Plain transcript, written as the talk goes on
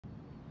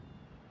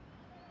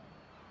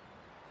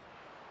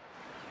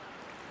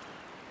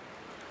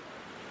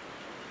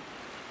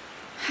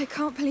I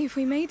can't believe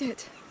we made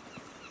it.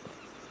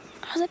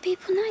 Are the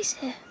people nice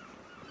here?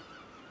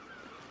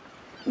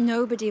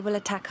 Nobody will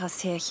attack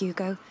us here,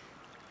 Hugo.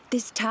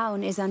 This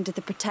town is under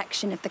the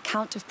protection of the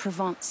Count of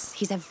Provence.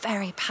 He's a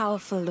very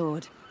powerful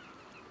lord.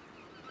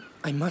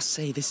 I must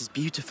say this is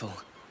beautiful.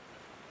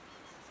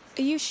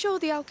 Are you sure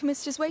the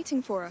alchemist is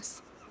waiting for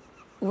us?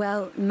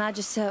 Well,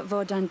 Magister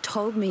Vaudin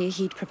told me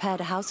he'd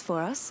prepared a house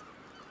for us.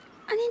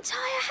 An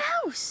entire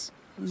house?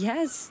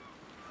 Yes.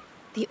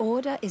 The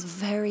Order is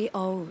very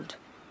old.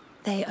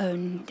 They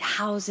own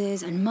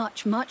houses and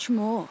much, much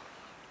more.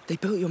 They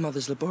built your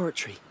mother's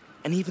laboratory,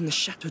 and even the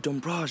Chateau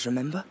d'Ombrage,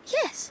 remember?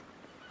 Yes.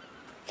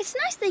 It's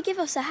nice they give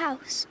us a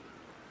house.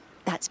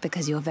 That's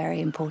because you're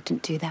very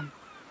important to them.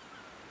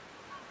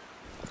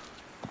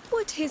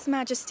 Would His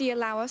Majesty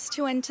allow us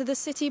to enter the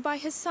city by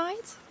his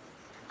side?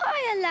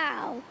 I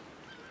allow.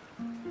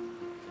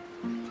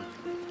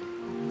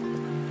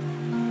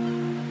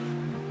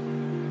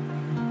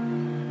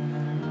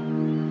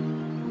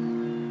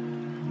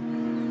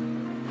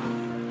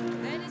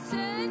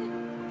 Venison!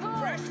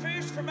 Fresh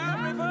fish from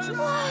our rivers!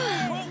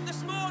 Whoa! Caught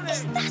this morning!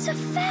 Is that a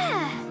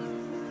fair?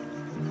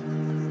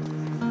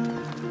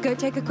 Go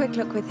take a quick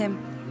look with him.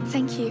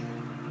 Thank you.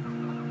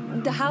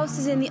 The house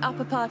is in the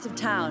upper part of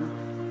town.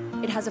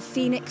 It has a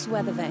phoenix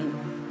weather vane.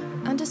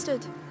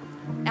 Understood.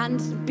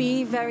 And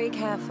be very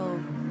careful.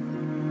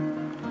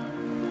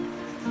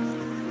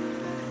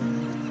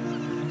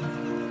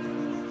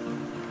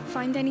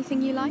 Find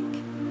anything you like?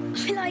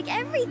 I like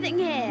everything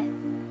here.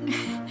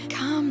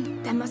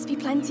 Come, there must be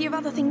plenty of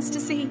other things to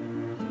see.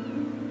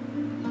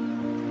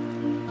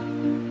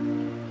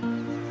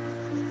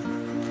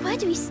 Where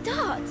do we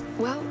start?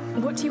 Well,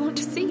 what do you want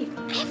to see?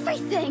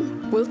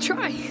 Everything. We'll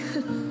try.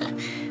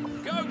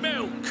 Goat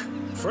milk!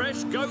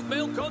 Fresh goat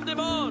milk on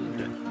demand!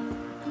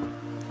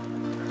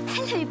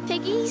 Hello,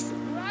 piggies.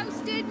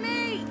 Roasted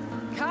meat!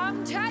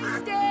 Come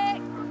taste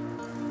it!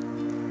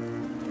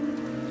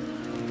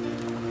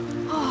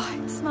 Oh,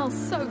 it smells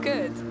so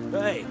good.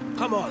 Hey,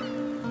 come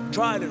on.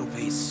 Try a little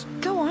piece.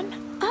 Go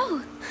on.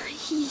 Oh,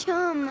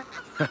 yum.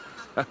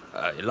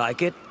 You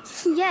like it?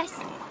 Yes,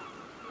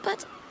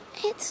 but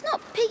it's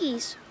not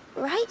piggies,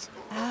 right?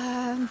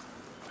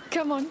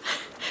 Come on.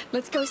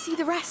 Let's go see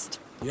the rest.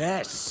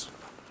 Yes.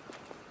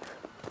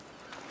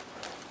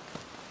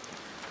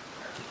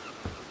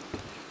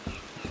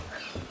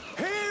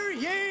 Hear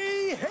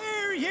ye,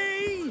 hear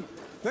ye!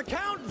 The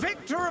Count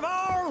Victor of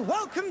Arles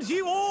welcomes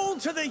you all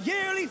to the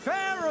yearly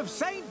fair of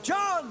St.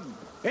 John.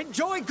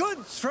 Enjoy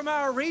goods from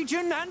our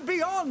region and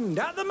beyond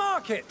at the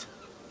market.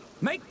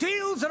 Make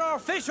deals at our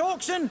fish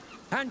auction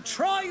and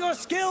try your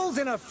skills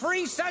in a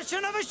free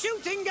session of a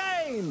shooting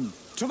game.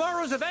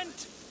 Tomorrow's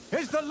event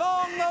is the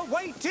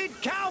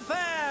long-awaited cow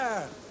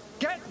fair.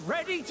 Get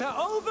ready to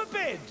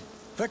overbid.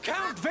 The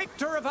Count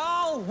Victor of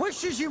Arles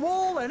wishes you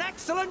all an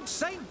excellent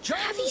St.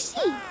 John's Have you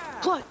seen?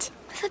 fair. What?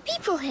 The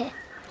people here.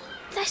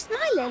 They're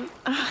smiling.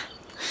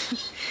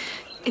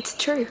 It's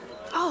true.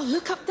 Oh,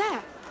 look up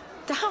there.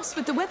 The house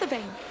with the weather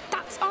vane.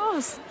 That's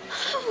ours.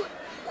 Oh,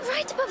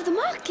 right above the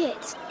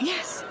market.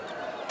 Yes.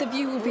 The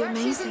view will be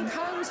amazing.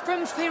 Combs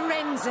from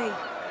Firenze.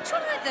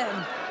 Try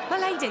them. My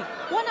lady,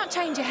 why not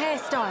change your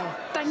hairstyle?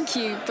 Thank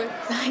you, but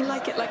I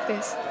like it like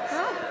this.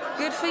 Oh,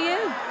 good for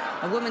you.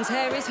 A woman's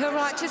hair is her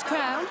righteous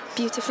crown.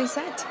 Beautifully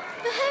said.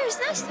 The hair is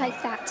nice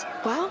like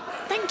that. Well,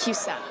 thank you,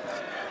 sir.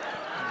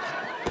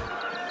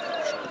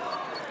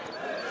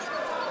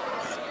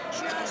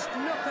 Just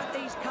look at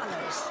these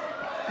colours.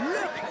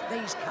 Look at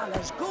these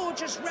colours.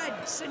 Gorgeous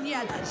reds and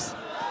yellows.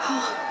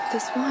 Oh,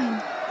 this wine.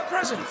 A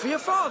present for your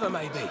father,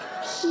 maybe?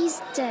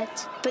 He's dead.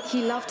 But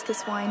he loved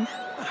this wine.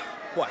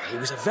 Well, he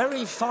was a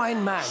very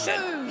fine man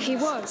then. He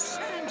was.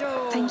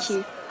 Sandals. Thank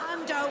you.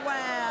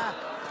 Underwear.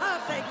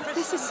 Perfect for...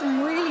 This is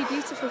some really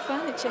beautiful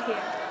furniture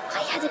here.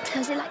 I had a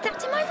closet like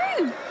that in my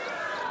room.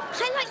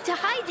 I like to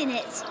hide in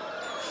it.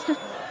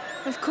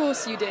 Of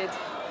course you did.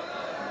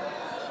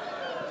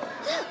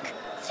 Look,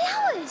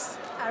 flowers.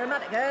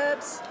 Aromatic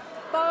herbs,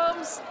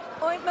 balms,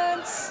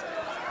 ointments.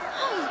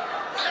 Oh,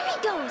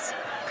 marigolds,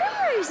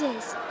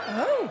 primroses.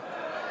 Oh,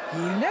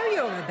 you know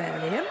your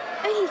herbarium.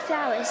 Only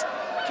flowers.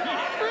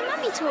 My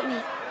mummy taught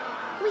me.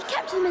 We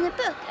kept them in a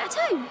book at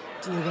home.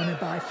 Do you want to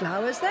buy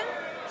flowers then?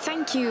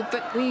 Thank you,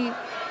 but we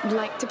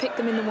like to pick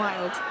them in the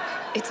wild.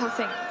 It's our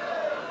thing.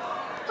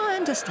 I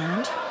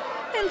understand.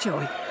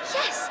 Enjoy.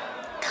 Yes.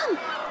 Come,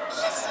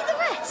 let's see the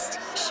rest.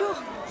 Sure.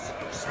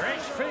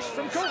 Fresh fish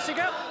from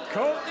Corsica,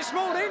 caught this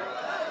morning.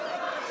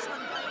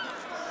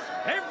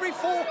 Every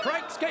 4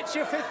 crates gets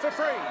your 5th for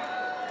free.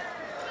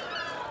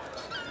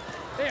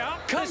 Here,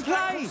 come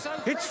play!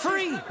 It's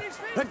free!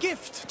 A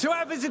gift to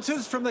our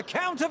visitors from the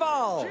Count of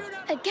Arles.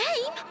 A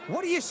game?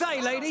 What do you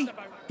say, lady?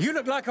 You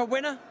look like a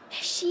winner.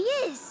 She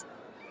is.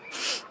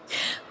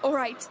 All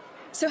right.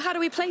 So how do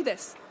we play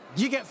this?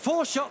 You get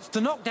 4 shots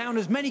to knock down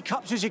as many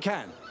cups as you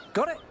can.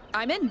 Got it?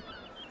 I'm in.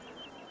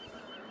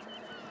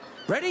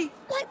 Ready?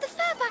 Like the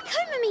fair back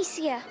home,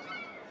 Amicia.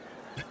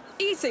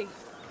 Easy.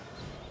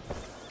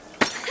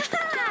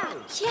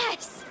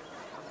 Yes.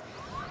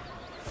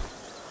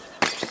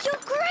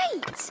 You're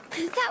great!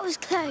 That was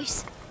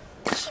close.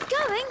 Keep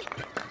going.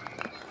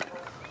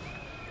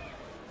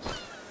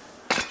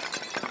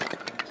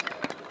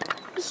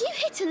 You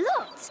hit a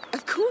lot.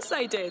 Of course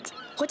I did.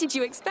 What did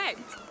you expect?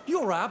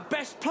 You're our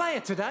best player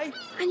today.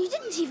 And you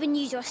didn't even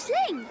use your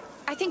sling.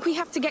 I think we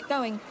have to get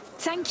going.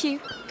 Thank you.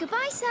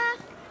 Goodbye, sir.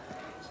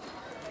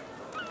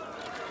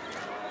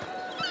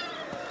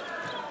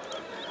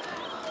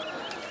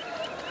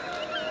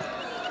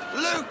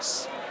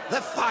 Lutes!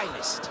 The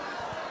finest.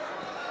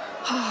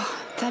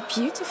 They're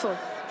beautiful.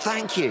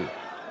 Thank you.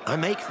 I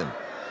make them.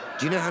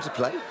 Do you know how to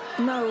play?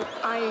 No,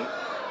 I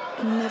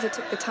never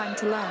took the time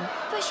to learn.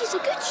 But she's a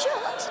good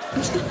shot.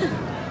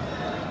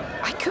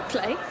 I could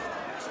play.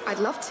 I'd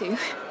love to.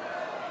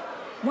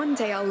 One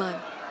day I'll learn.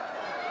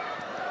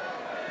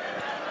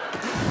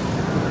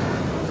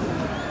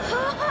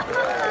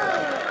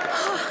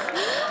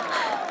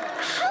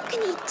 How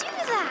can he do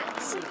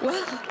that?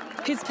 Well,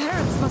 his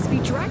parents must be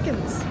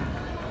dragons.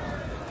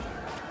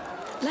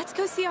 Let's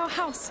go see our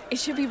house. It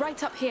should be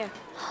right up here.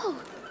 Oh,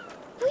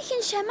 we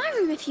can share my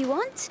room if you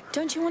want.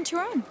 Don't you want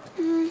your own?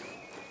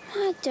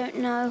 I don't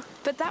know.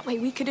 But that way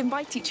we could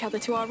invite each other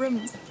to our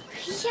rooms.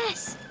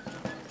 Yes.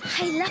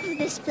 I love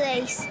this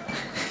place.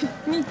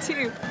 Me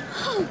too.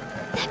 Oh,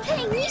 they're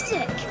playing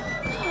music.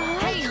 Oh,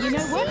 Hey, you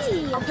know what?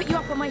 I'll put you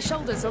up on my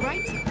shoulders, all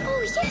right?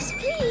 Oh, yes,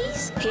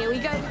 please. Here we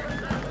go.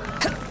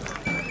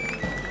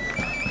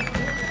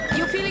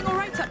 You're feeling all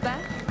right up there?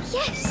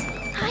 Yes,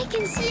 I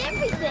can see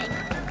everything.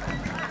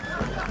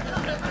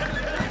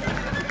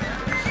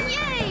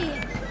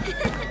 Yay!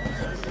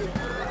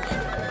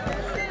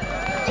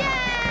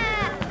 Yeah!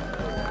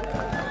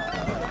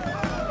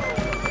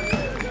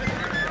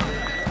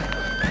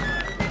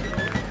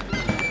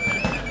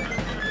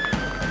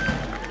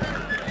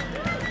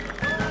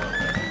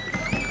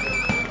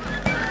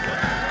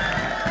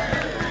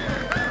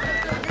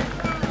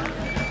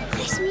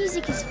 This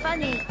music is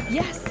funny.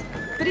 Yes,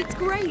 but it's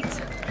great.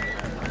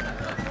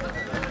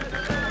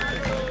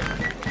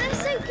 They're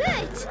so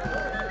good.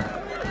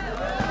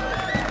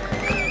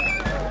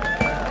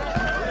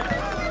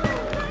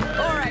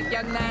 All right,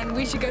 young man,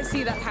 we should go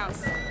see that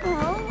house.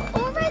 Oh,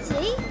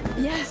 already?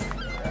 Yes,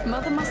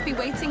 Mother must be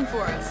waiting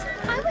for us.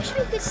 I wish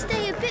we could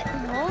stay a bit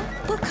more.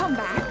 We'll come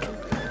back.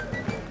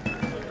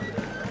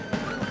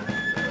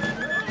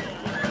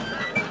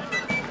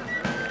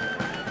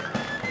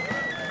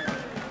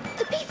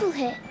 The people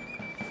here,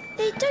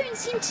 they don't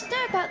seem to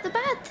know about the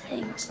bad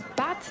things.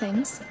 Bad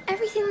things?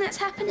 Everything that's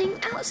happening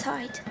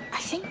outside. I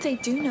think they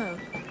do know.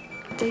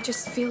 They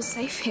just feel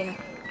safe here.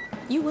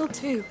 You will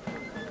too.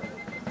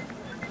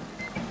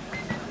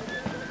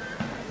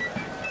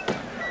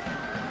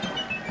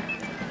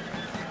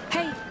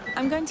 Hey,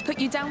 I'm going to put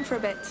you down for a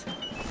bit.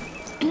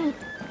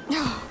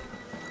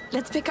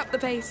 Let's pick up the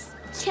pace.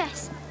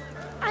 Yes.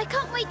 I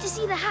can't wait to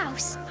see the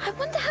house. I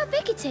wonder how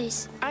big it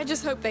is. I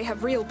just hope they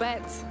have real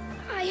beds.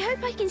 I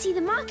hope I can see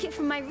the market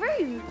from my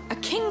room. A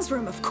king's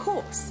room, of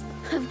course.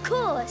 Of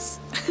course.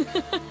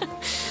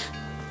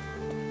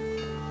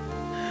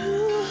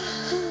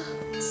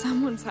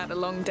 Someone's had a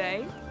long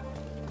day.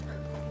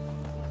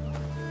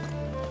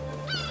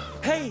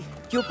 Hey,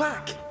 you're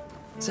back.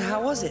 So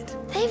how was it?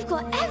 They've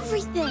got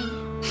everything.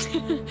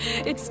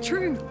 It's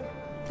true.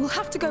 We'll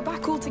have to go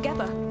back all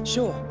together.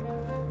 Sure.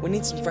 We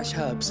need some fresh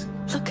herbs.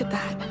 Look at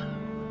that.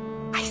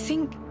 I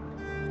think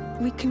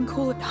we can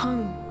call it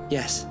home.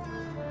 Yes.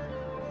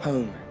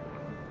 Home.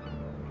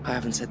 I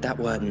haven't said that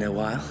word in a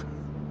while.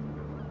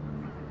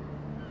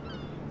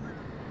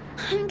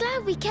 I'm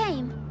glad we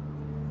came.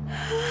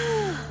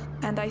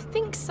 And I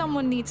think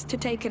someone needs to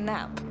take a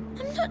nap.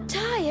 I'm not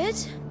tired.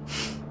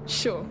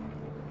 Sure.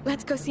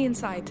 Let's go see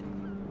inside.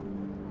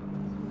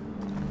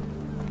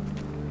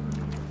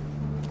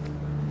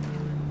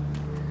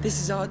 This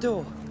is our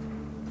door.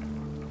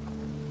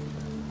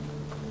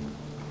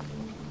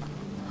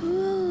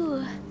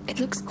 Ooh. It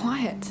looks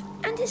quiet.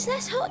 And it's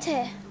less hot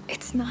here.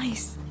 It's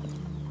nice.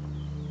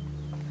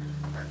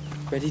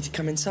 Ready to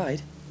come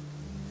inside?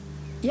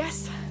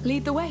 Yes,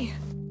 lead the way.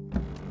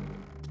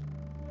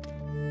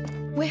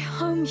 We're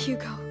home,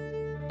 Hugo.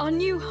 Our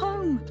new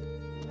home.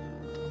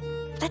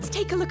 Let's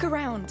take a look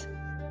around.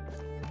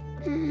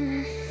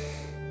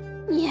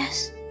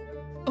 Yes.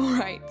 All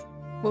right,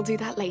 we'll do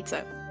that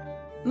later.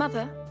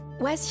 Mother,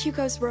 where's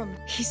Hugo's room?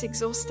 He's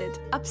exhausted.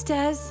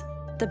 Upstairs.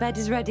 The bed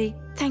is ready.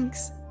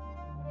 Thanks.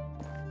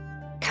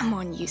 Come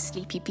on, you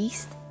sleepy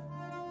beast.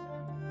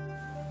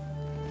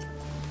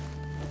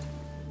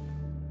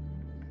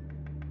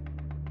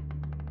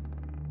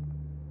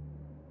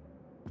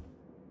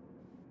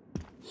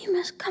 You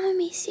must come,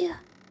 Amicia.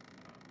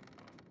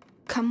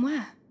 Come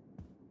where?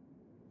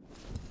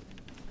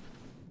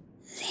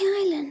 The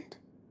island.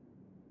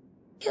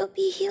 You'll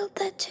be healed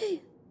there too.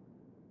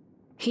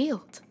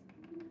 Healed?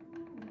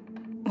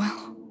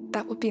 Well,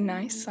 that would be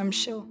nice, I'm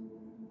sure.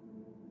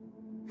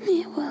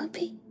 It will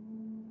be.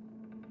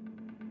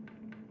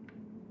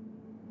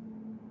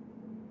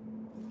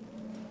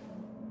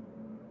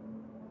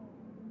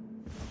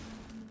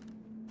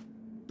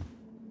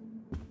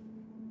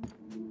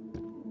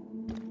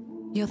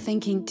 You're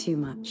thinking too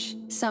much.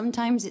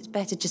 Sometimes it's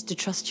better just to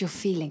trust your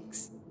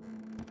feelings.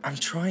 I'm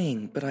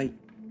trying, but I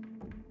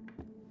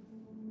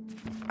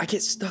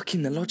get stuck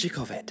in the logic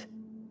of it.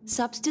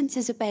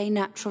 Substances obey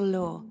natural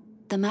law.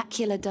 The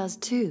macula does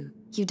too.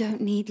 You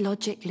don't need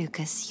logic,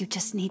 Lucas. You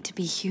just need to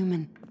be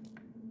human.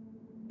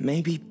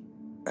 Maybe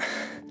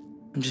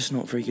I'm just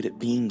not very good at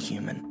being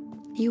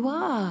human. You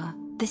are.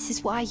 This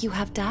is why you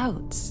have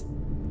doubts.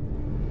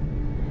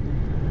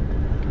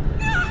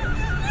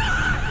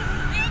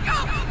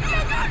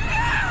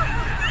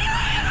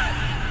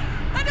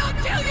 And I'll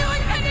kill you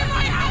again if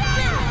I have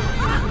to!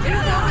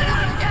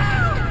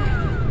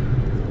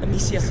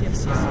 Amicia!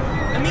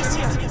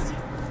 Amicia!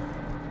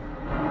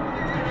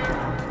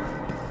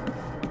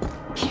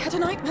 He had a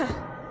nightmare.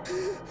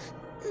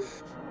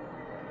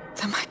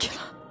 The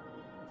macula.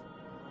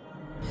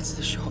 It's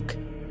the shock.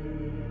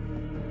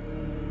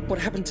 What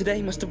happened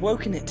today must have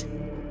woken it.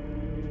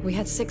 We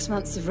had 6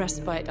 months of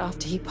respite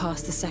after he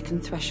passed the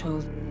second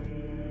threshold.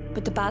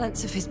 But the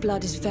balance of his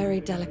blood is very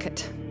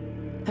delicate.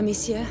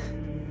 Amicia,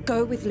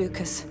 go with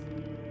Lucas.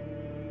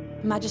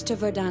 Magister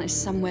Vaudin is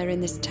somewhere in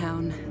this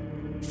town.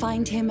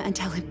 Find him and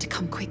tell him to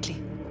come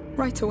quickly.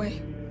 Right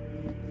away.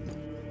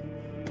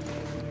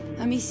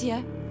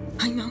 Amicia?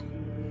 I know.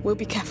 We'll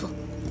be careful.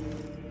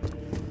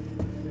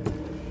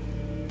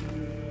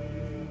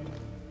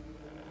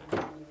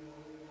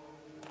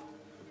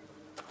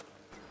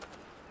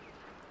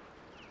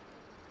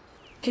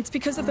 It's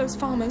because of those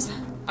farmers.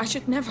 I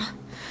should never.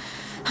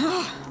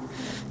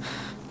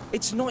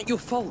 It's not your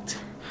fault.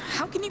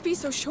 How can you be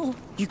so sure?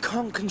 You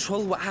can't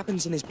control what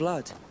happens in his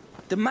blood.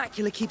 The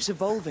macula keeps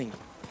evolving,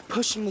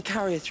 pushing the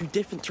carrier through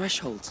different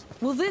thresholds.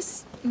 Will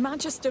this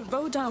Magister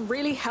Vaudin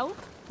really help?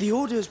 The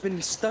Order has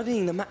been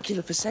studying the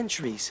macula for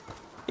centuries.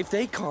 If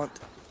they can't,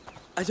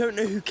 I don't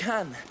know who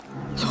can.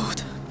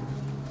 Lord,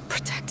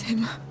 protect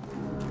him.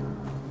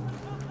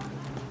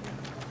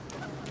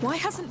 Why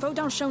hasn't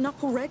Vaudin shown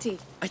up already?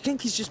 I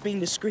think he's just being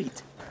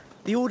discreet.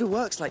 The Order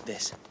works like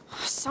this.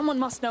 Someone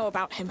must know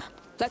about him.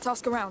 Let's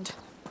ask around.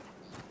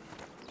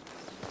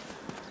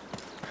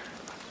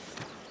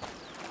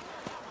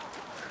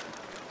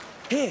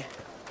 Here,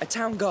 a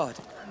town guard.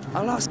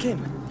 I'll ask him.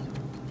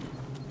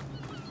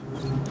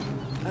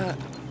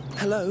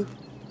 Hello?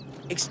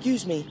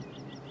 Excuse me.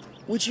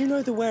 Would you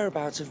know the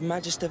whereabouts of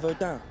Magister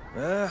Vaudin?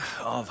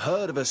 I've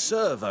heard of a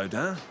Sir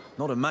Vaudin,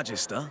 not a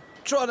Magister.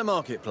 Try the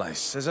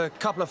marketplace. There's a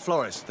couple of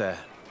florists there.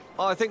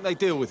 I think they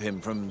deal with him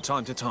from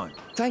time to time.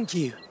 Thank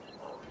you.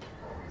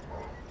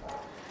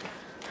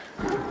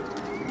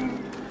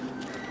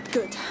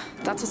 Good.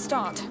 That's a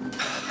start.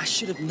 I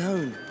should have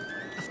known.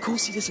 Of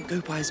course he doesn't go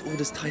by his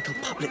Order's title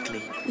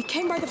publicly. We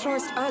came by the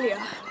florist earlier.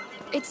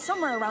 It's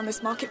somewhere around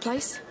this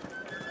marketplace.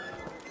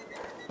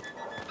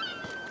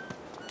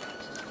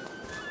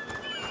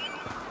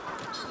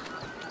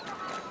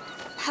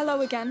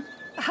 Hello again.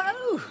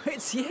 Oh,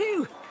 it's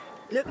you.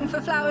 Looking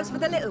for flowers for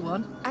the little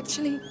one?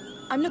 Actually,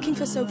 I'm looking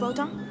for Sir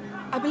Vaudin.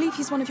 I believe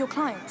he's one of your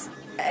clients.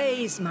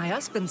 He's my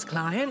husband's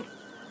client.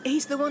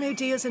 He's the one who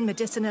deals in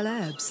medicinal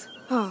herbs.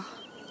 Oh.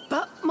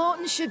 But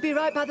Morton should be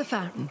right by the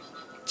fountain.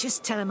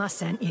 Just tell him I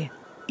sent you.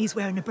 He's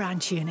wearing a brown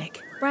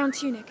tunic. Brown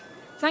tunic.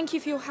 Thank you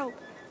for your help.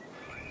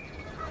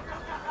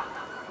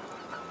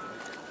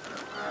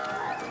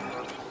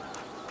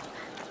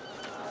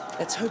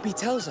 Let's hope he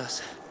tells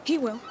us. He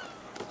will.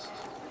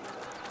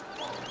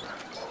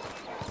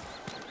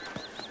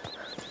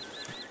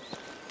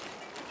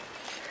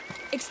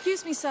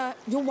 Excuse me, sir.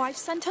 Your wife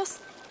sent us?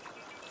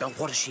 Oh,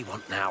 what does she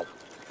want now?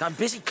 I'm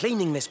busy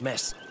cleaning this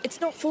mess. It's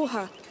not for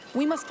her.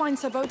 We must find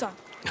Sir Vaudin.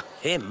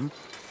 Him?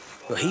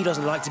 Well, he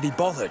doesn't like to be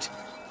bothered.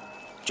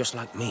 Just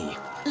like me.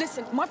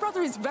 Listen, my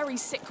brother is very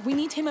sick. We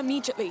need him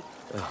immediately.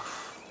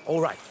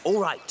 All right, all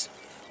right.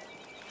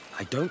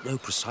 I don't know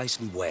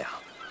precisely where,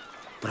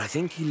 but I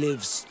think he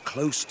lives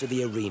close to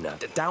the arena,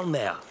 down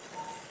there.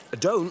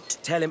 Don't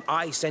tell him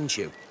I sent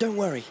you. Don't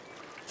worry.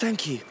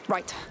 Thank you.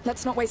 Right,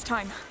 let's not waste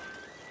time.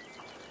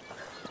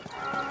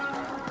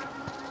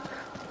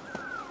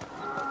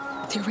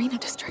 The arena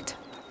district.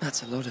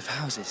 That's a lot of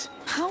houses.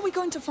 How are we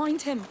going to find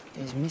him?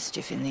 There's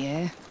mischief in the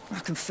air. I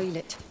can feel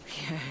it.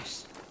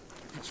 Yes.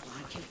 That's why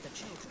I keep the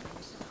children.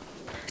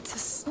 It's a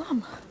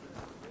slum.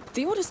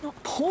 The Order's not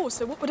poor,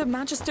 so what would a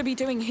Magister be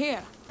doing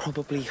here?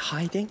 Probably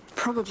hiding?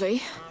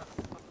 Probably.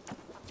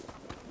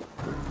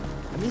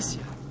 Amicia,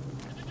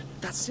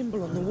 that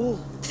symbol on the wall.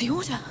 The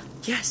Order?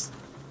 Yes,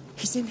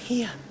 he's in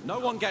here. No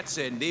one gets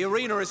in. The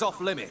arena is off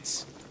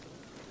limits.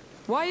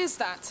 Why is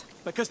that?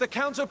 Because the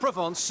Count of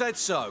Provence said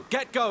so.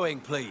 Get going,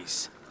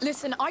 please.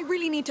 Listen, I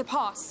really need to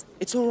pass.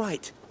 It's all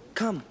right.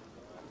 Come.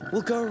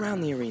 We'll go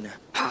around the arena.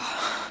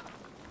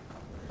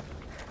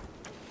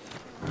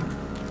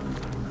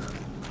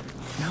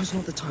 Now's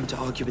not the time to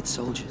argue with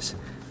soldiers.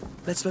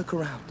 Let's look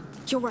around.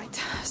 You're right.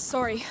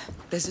 Sorry.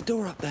 There's a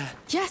door up there.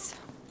 Yes.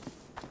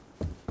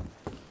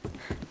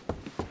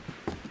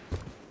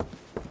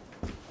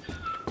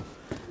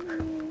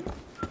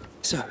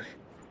 So,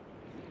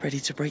 ready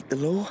to break the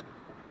law?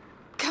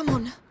 Come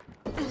on.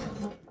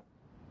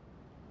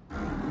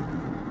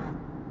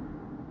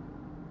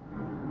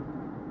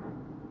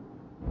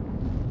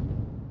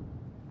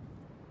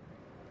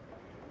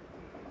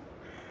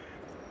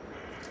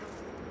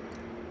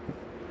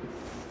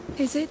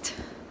 Is it?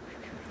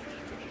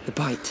 The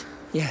bite,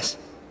 yes.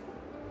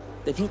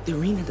 They've locked the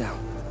arena down.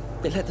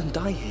 They let them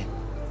die here.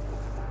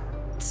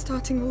 It's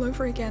starting all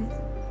over again.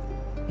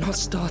 Not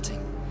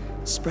starting.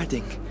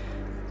 Spreading.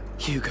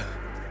 Hugo.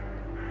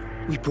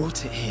 We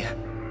brought it here.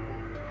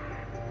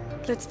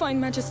 Let's find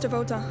Magister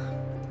Vaudin.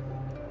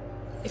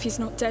 If he's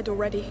not dead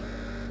already.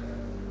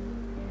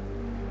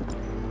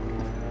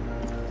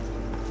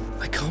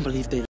 I can't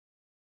believe they